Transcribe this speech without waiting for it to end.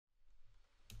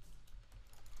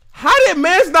did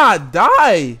man's not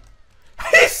die?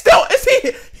 He's still,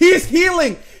 he's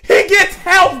healing. He gets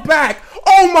health back.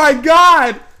 Oh my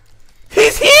God.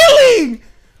 He's healing.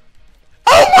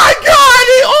 Oh my God,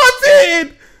 he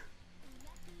ulted.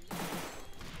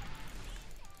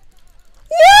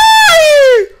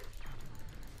 Why?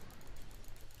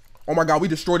 Oh my God, we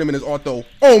destroyed him in his ult though.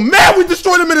 Oh man, we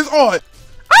destroyed him in his ult.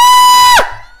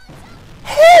 Ah!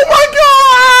 Oh my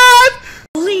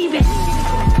God. Leave it.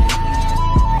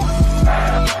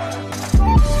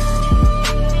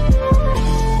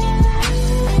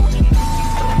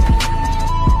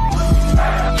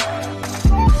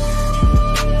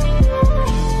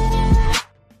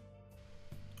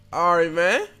 Alright,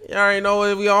 man. You already know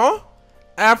what we on.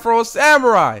 Afro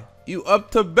Samurai, you up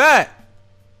to bat.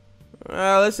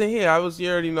 Listen here. You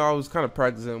already know I was kind of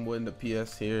practicing with the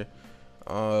PS here.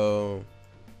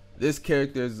 This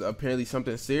character is apparently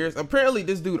something serious. Apparently,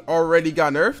 this dude already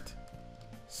got nerfed.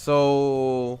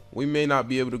 So, we may not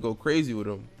be able to go crazy with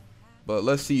him. But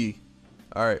let's see.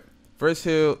 Alright. First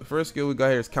skill we got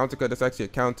here is counter cut. That's actually a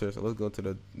counter. So, let's go to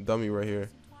the dummy right here.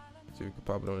 See if we can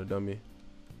pop it on the dummy.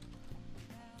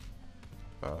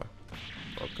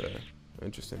 Okay,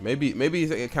 interesting. Maybe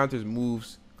it counters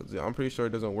moves, because I'm pretty sure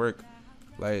it doesn't work.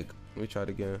 Like, let me try it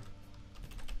again.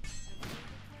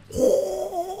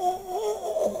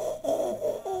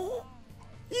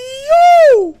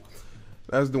 Yo,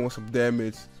 that's doing some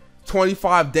damage.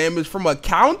 25 damage from a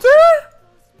counter.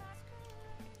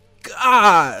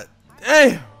 God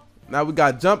damn. Now we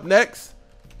got jump next.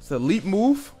 It's a leap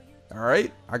move. All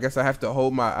right, I guess I have to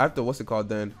hold what's it called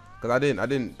then? Because I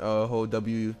didn't hold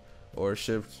W or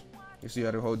shift. You see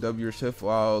how to hold W or shift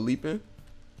while leaping.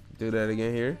 Do that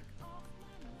again here.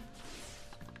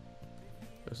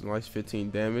 There's a nice 15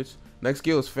 damage. Next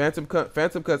skill is Phantom Cut.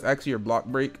 Phantom Cut's actually your block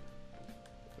break.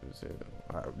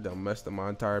 I done messed up my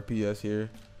entire PS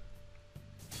here.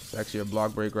 It's actually a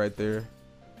block break right there.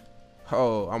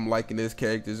 Oh, I'm liking this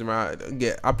character.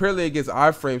 Apparently it gets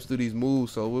iframes through these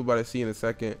moves, so we're about to see in a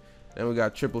second. Then we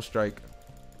got triple strike.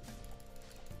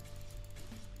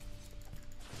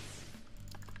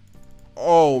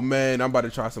 Oh man, I'm about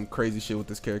to try some crazy shit with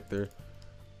this character.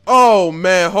 Oh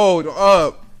man, hold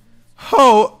up.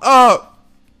 Hold up.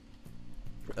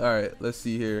 Alright, let's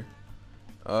see here.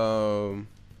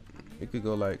 It could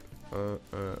go like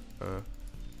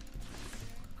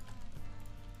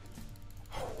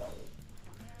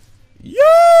Yo!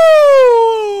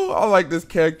 I like this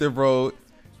character, bro.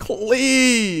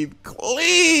 Clean.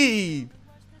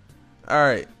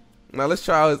 Alright. Now let's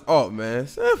try his ult, man.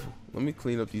 Simple. Let me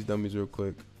clean up these dummies real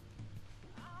quick,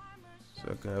 so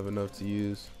I can have enough to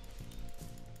use.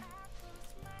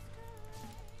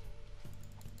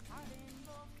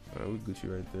 Alright, we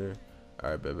Gucci right there.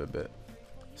 Alright, bet.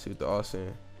 See what the all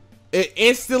saying. It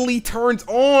instantly turns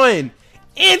on.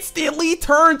 Instantly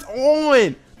turns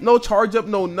on. No charge up,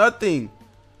 no nothing.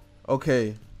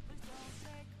 Okay.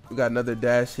 We got another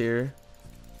dash here.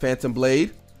 Phantom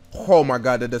Blade. Oh my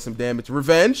God, that does some damage.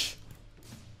 Revenge.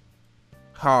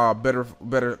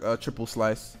 Better triple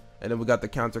slice. And then we got the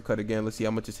counter cut again. Let's see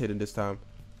how much it's hitting this time.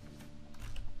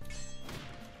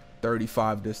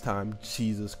 35 this time.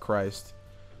 Jesus Christ.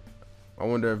 I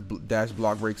wonder if dash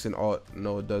block breaks in alt.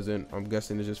 No, it doesn't. I'm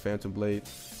guessing it's just Phantom Blade.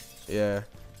 Yeah.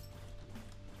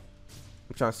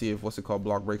 I'm trying to see if what's it called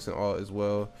block breaks in alt as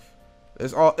well.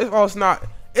 It's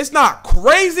not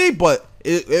crazy, but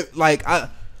this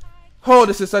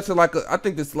is such a I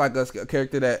think this is like a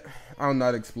character that I don't know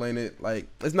how to explain it. Like,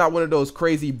 it's not one of those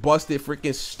crazy busted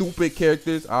freaking stupid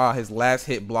characters. His last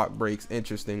hit block breaks.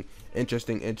 Interesting. It's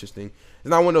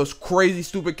not one of those crazy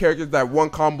stupid characters that one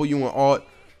combo you in alt,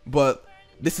 but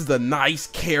this is a nice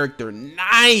character.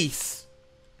 Nice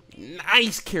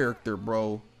character,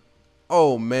 bro.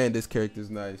 Oh man, this character is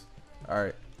nice. All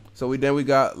right, so we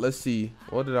got, let's see,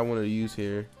 what did I want to use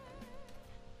here?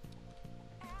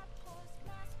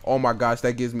 Oh my gosh,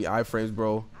 that gives me iframes,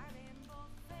 bro.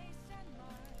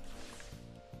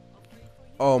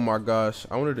 Oh my gosh,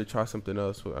 I wanted to try something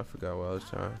else, but I forgot what I was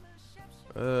trying.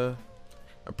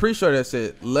 I'm pretty sure that's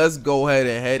it. Let's go ahead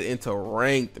and head into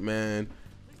ranked, man.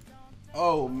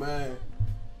 Oh man,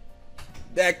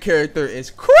 that character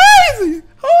is crazy.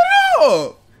 Hold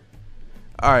up.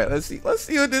 All right, let's see what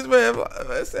this man,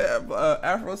 let's say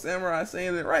Afro Samurai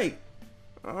saying it right.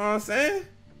 You know what I'm saying?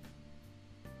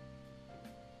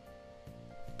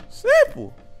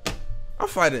 Simple. I'm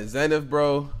fighting Zenith,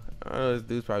 bro. I don't know, this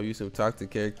dude's probably using some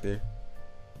toxic character.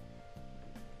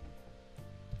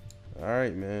 All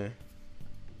right, man.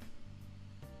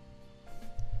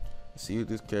 Let's see what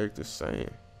this character's saying.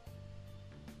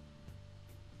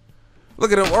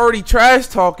 Look at him already trash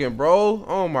talking, bro.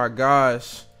 Oh my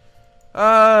gosh.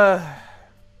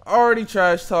 Already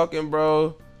trash talking,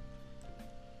 bro.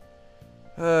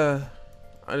 I'm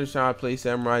just trying to play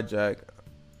Samurai Jack.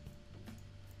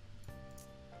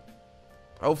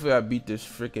 Hopefully I beat this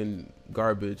freaking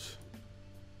garbage.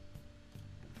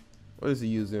 What is he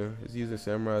using? Is he using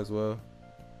Samurai as well?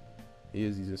 He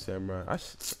is using Samurai. I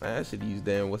should use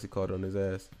damn what's it called on his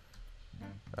ass.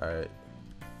 Alright.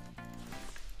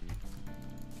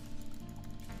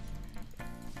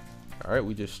 Alright,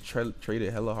 we just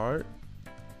traded hella hard.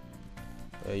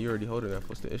 Yeah, you already holding that.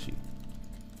 What's the issue?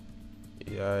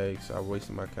 Yikes, I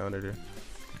wasted my counter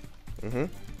there.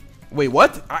 Wait,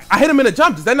 what? I hit him in a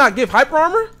jump. Does that not give hyper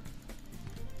armor?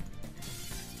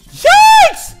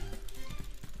 Yikes!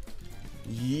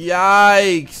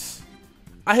 Yikes.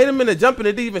 I hit him in a jump and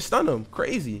it didn't even stun him.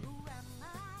 Crazy.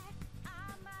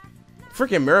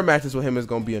 Freaking mirror matches with him is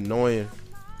going to be annoying.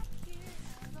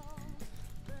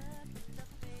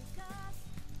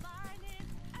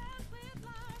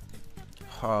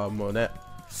 I'm on that.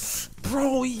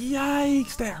 Bro,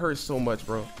 yikes. That hurts so much,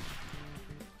 bro.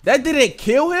 That didn't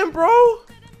kill him, bro.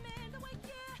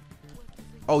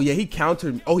 Oh, yeah, he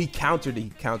countered. Oh, he countered. He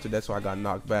countered. That's why I got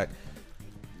knocked back.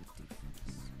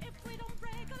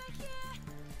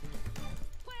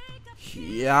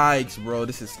 Yikes, bro.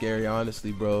 This is scary,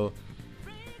 honestly, bro.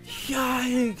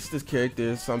 Yikes. This character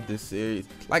is something serious.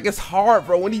 Like, it's hard,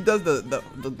 bro, when he does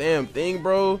the damn thing,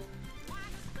 bro.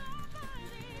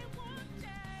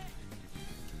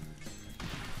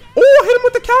 Oh, hit him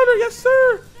with the counter. Yes,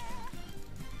 sir.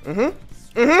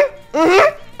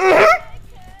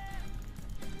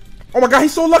 Oh my god,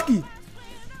 he's so lucky.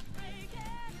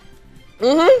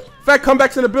 Fat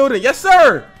comebacks in the building. Yes,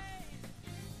 sir.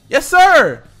 Yes,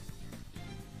 sir.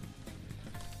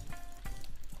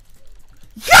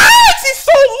 Yes, he's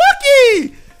so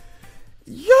lucky.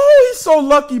 Yo, he's so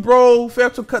lucky, bro.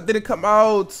 Phantom cut didn't come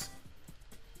out.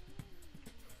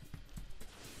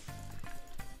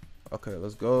 Okay,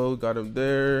 let's go. Got him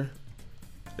there.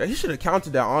 Yeah, he should have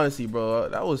counted that, honestly, bro.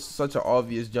 That was such an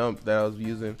obvious jump that I was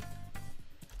using.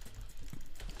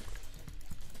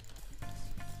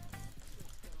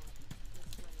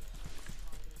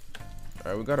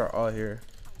 Alright, we got our all here.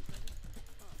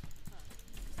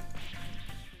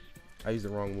 I used the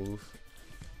wrong move.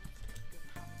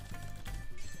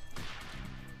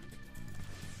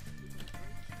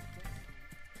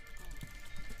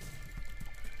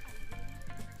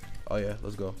 Oh yeah,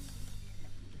 let's go.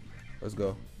 Let's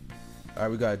go. All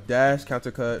right, we got dash,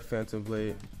 counter cut, phantom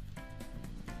blade.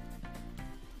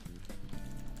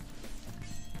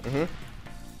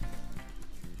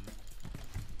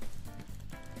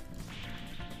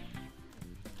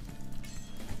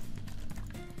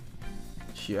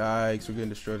 Yikes, we're getting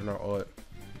destroyed in our ult.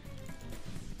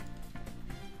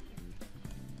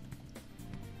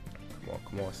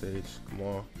 Come on, Sage. Come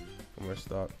on. Come on,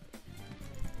 stop.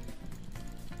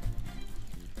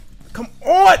 Come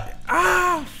on!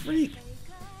 Ah, freak.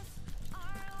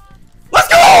 Let's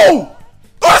go!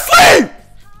 Go to sleep!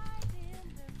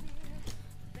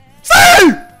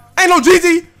 Sleep! Ain't no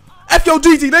GG. F your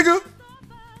GG, nigga.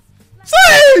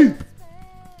 Sleep!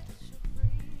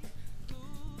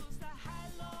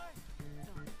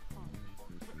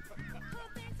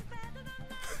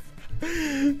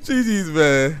 GG's,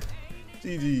 man.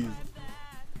 GG's.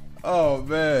 Oh,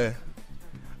 man.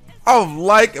 I'm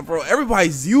like it, bro.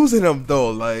 Everybody's using them, though.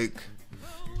 Like,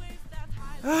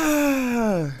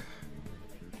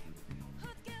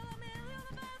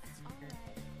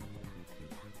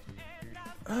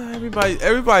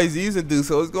 everybody's using dude,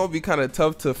 so it's gonna be kind of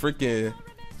tough to freaking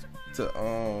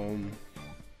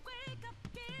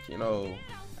you know,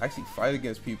 actually fight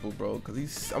against people, bro, because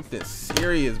he's something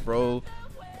serious, bro.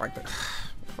 Like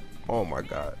oh my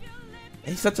god,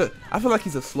 he's such a, I feel like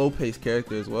he's a slow-paced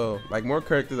character as well. Like more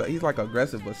characters, he's like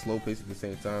aggressive but slow-paced at the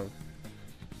same time.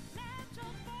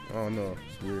 I don't know,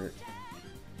 it's weird.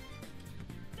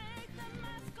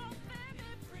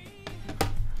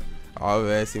 Oh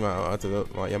man, see I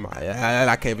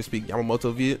can't even speak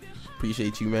Yamamoto vid.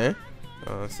 Appreciate you, man. You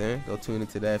know what I'm saying? Go tune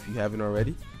into that if you haven't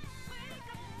already.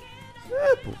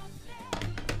 Simple.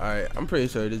 Alright, I'm pretty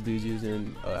sure this dude's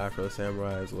using Afro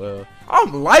Samurai as well.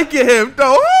 I'm liking him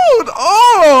though. Hold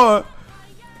on,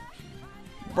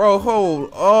 bro.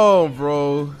 Hold on,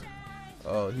 bro.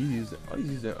 Oh, he's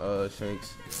using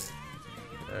Shanks.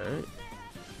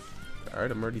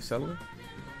 Alright, I'm already selling.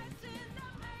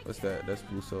 What's that? That's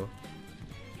Buso.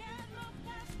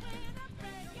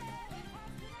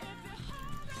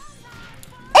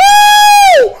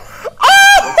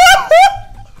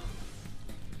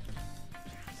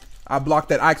 I blocked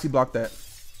that. I actually blocked that.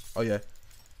 Oh yeah.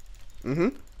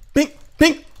 Pink.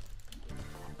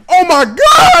 Oh Oh my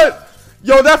god!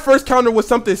 Yo, that first counter was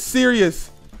something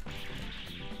serious.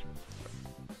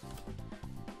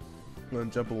 I'm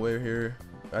gonna jump away here.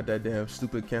 Got that damn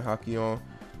stupid Ken Hockey on.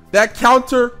 That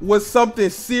counter was something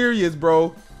serious,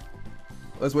 bro.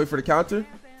 Let's wait for the counter.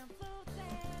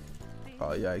 Oh,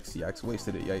 yikes, yikes.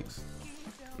 Wasted it, yikes.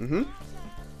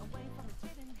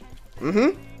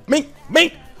 Mink,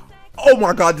 mink. Oh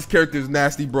my god, this character is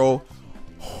nasty, bro.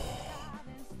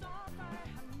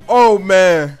 Oh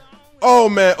man. Oh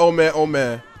man, oh man, oh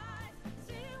man.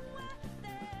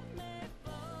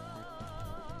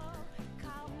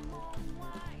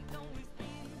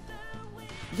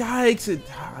 Yikes,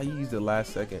 I used it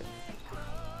last second.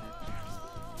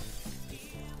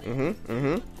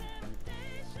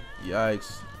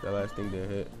 Yikes, that last thing didn't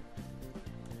hit.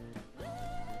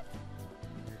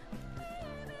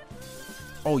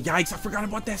 Oh, yikes, I forgot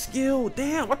about that skill.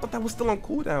 Damn, I thought that was still on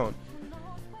cooldown.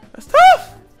 That's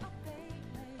tough.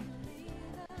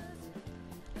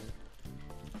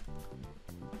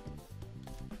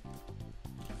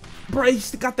 Bro, he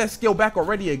still got that skill back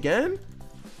already again?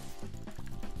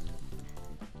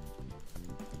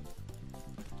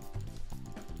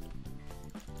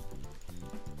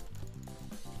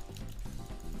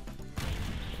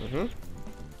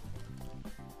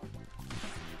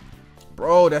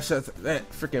 Bro, that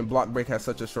freaking block break has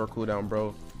such a short cooldown,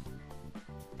 bro.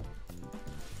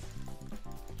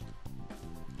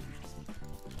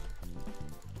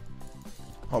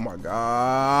 Oh my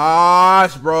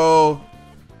gosh, bro.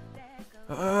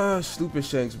 Stupid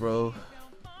Shanks, bro.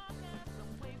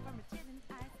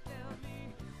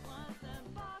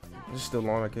 It's still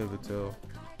long, I can't even tell.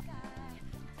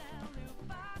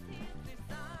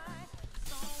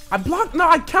 I blocked, no,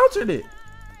 I countered it.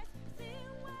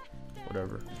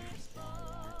 Whatever.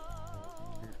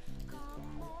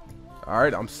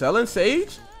 Alright, I'm selling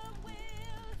Sage.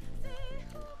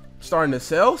 Starting to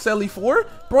sell. Selly 4.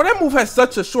 Bro, that move has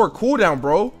such a short cooldown,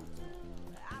 bro.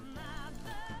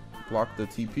 Block the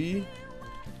TP.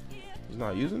 He's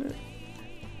not using it.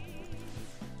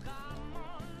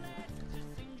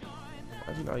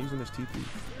 Why is he not using his TP?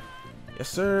 Yes,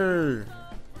 sir.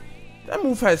 That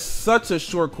move has such a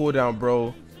short cooldown,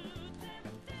 bro.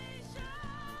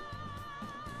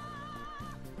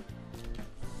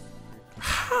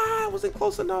 Wasn't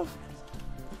close enough.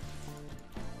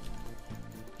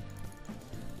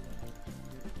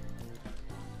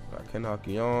 I can knock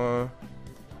you on.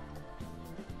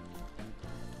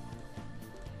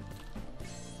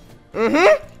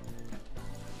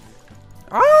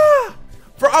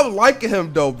 Bro, I'm liking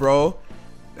him though, bro.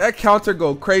 That counter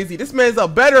go crazy. This man's a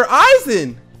better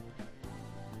Aizen.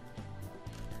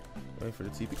 Wait for the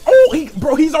TP. Oh,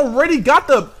 bro, he's already got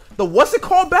the what's it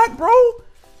called back, bro?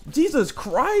 Jesus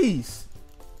Christ.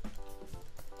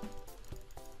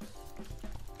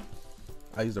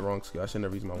 I used the wrong skill. I should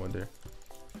never use my one there.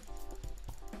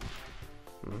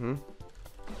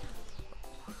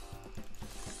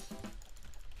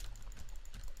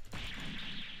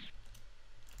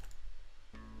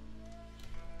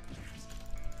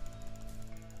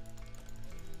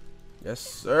 Yes,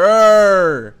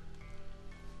 sir.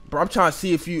 Bro, I'm trying to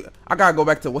see if you... I gotta go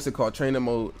back to what's it called? Trainer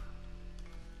mode.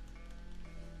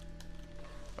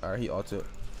 Alright, he ulted.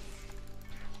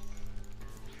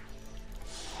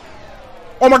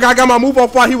 Oh my god, I got my move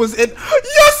off while he was in.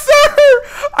 Yes, sir!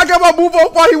 I got my move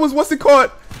off while he was, what's it called?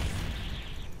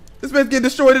 This man's getting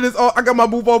destroyed in his ult. I got my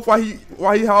move off while he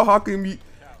hawking me.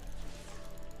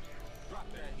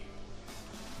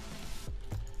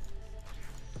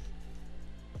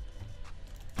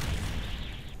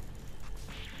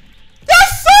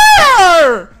 Yes,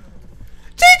 sir!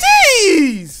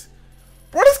 GG's!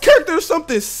 Bro, this character is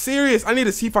something serious. I need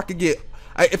to see if I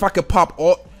could pop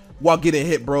ult while getting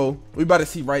hit, bro. We about to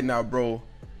see right now, bro.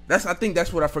 I think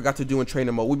that's what I forgot to do in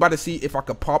trainer mode. We about to see if I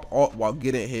could pop ult while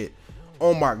getting hit.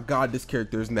 Oh my god, this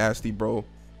character is nasty, bro.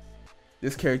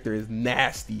 This character is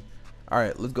nasty. All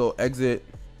right, let's go exit.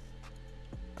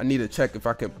 I need to check if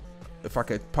I could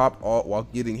pop ult while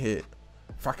getting hit.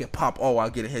 If I could pop ult while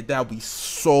getting hit, that would be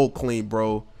so clean,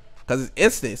 bro. Cause it's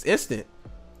instant. It's instant.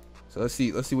 So let's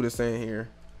see what it's saying here.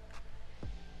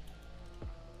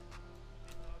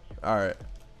 All right.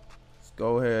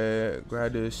 Go ahead,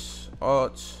 grab this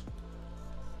ult.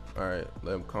 All right,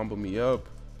 let him combo me up.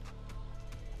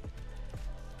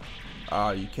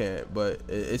 Ah, you can't, but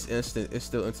it's instant. It's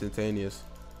still instantaneous.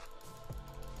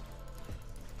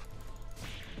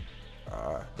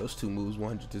 Those two moves,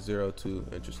 100 to 0 too.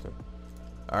 Interesting.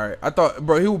 All right, I thought,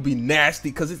 bro, he would be nasty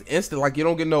because it's instant. Like you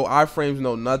don't get no iframes,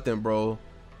 no nothing, bro.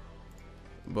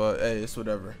 But hey, it's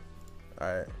whatever.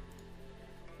 All right.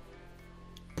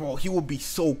 Bro, he would be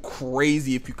so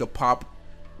crazy if you could pop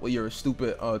with your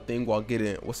stupid thing while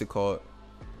getting, what's it called?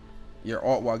 Your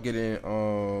art while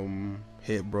getting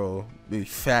hit, bro. Be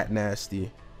fat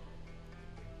nasty.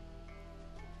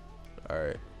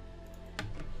 Alright.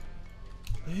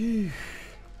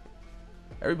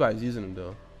 Everybody's using them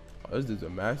though. Oh, this dude's a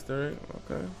master.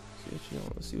 Okay. See what you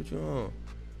on. Let's see what you on.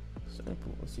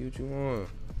 Simple. Let's see what you want.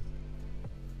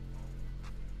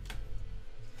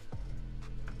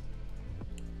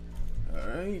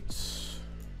 Alright.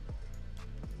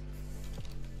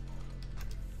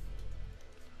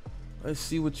 Let's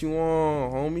see what you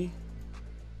want, homie.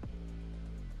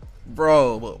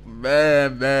 Bro,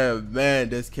 man,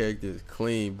 this character is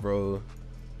clean, bro.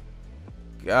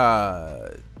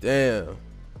 God damn.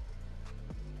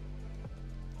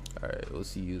 Alright,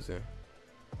 what's he using?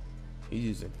 He's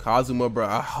using Kazuma,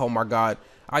 bro. Oh my god.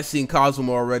 I seen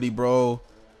Kazuma already, bro.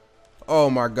 Oh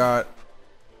my god.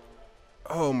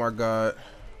 Oh my god.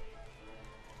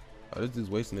 Oh, this dude's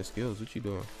wasting his skills. What you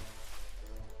doing?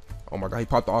 Oh my god, he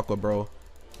popped the aqua, bro.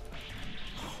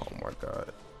 Oh my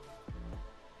god.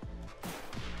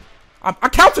 I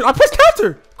countered. I pressed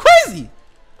counter. Crazy.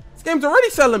 This game's already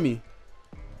selling me.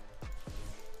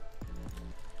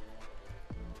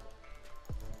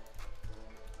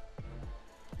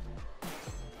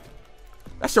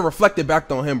 That shit reflected back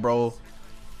on him, bro.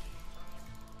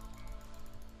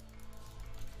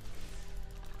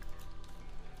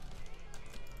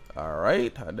 All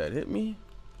right, how'd that hit me?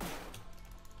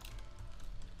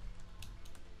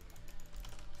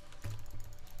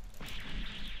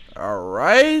 All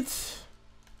right.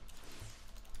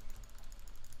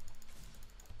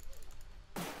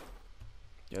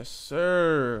 Yes,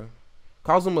 sir.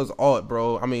 Kazuma's ult,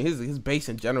 bro. I mean, his base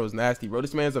in general is nasty, bro.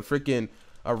 This man's a freaking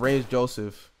ranged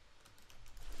Joseph.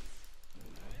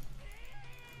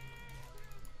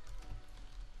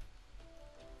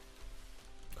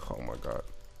 Oh my god.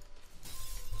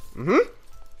 Mm-hmm.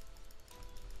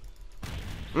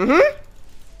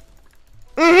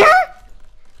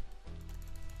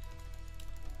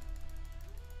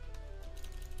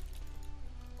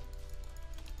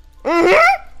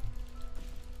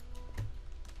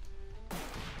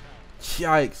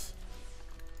 Yikes.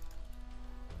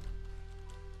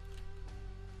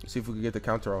 Let's see if we can get the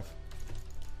counter off.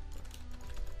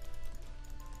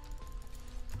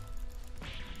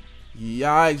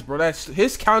 Yikes, bro. That's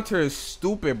his counter is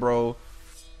stupid, bro.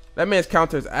 That man's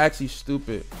counter is actually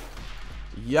stupid.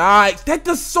 Yikes. That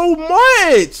does so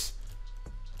much.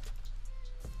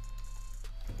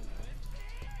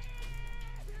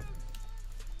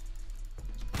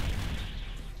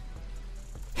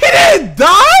 He didn't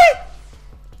die?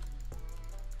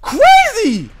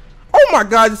 Crazy. Oh my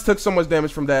god, I just took so much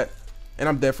damage from that. And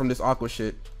I'm dead from this aqua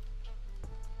shit.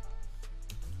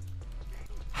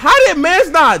 How did Mans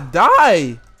not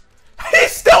die?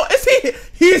 He's still,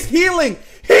 he's healing.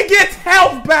 He gets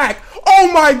health back.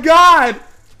 Oh my god.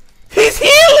 He's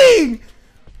healing.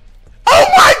 Oh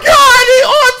my god, he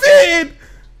ulted.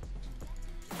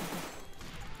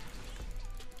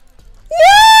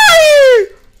 Why?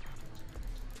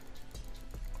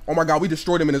 Oh my god, we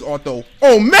destroyed him in his ult though.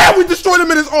 Oh man, we destroyed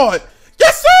him in his ult.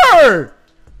 Yes, sir.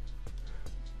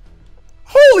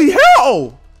 Holy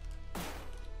hell.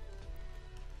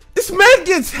 This man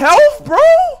gets health, bro.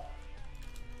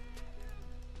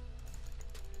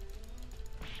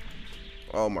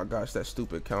 Oh my gosh, that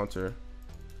stupid counter.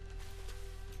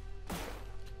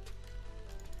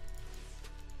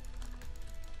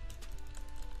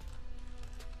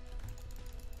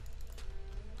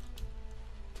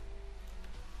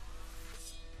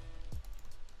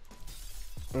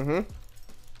 Mm-hmm.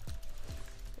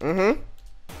 Mm-hmm.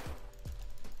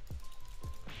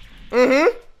 Mm-hmm.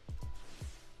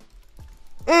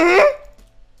 Mm-hmm.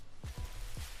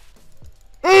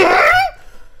 Mm-hmm.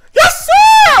 Yes,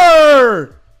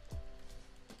 sir!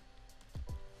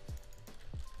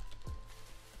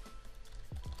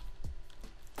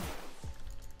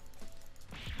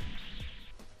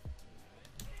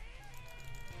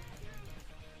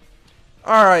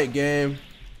 All right, game.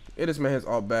 Get this man's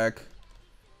all back.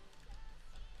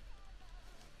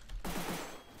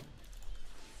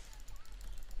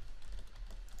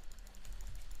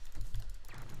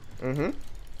 Mm-hmm.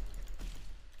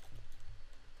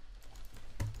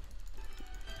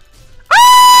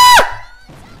 Ah!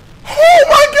 Oh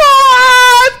my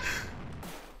god!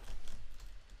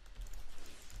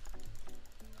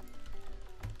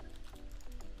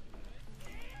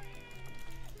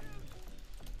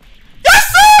 Yes,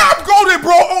 sir! I'm golden,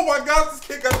 bro. Oh my god, this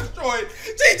kid got destroyed.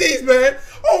 GG's, man.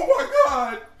 Oh my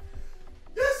god.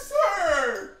 Yes,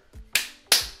 sir.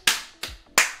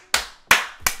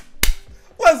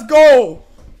 Let's Let's go.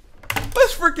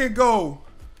 Let's freaking go.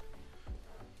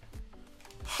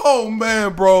 Oh,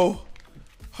 man, bro.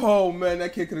 Oh, man,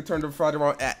 that kid could have turned the fight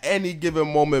around at any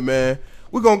given moment, man.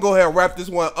 We're going to go ahead and wrap this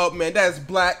one up, man. That's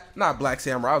not Black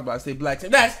Samurai. I was about to say Black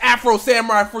Samurai. That's Afro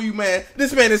Samurai for you, man.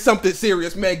 This man is something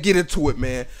serious, man. Get into it,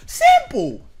 man.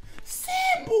 Simple.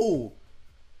 Simple.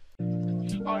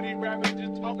 All these rappers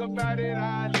just talk about it.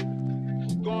 I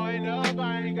going up,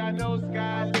 I ain't got no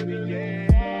sky limit, yeah.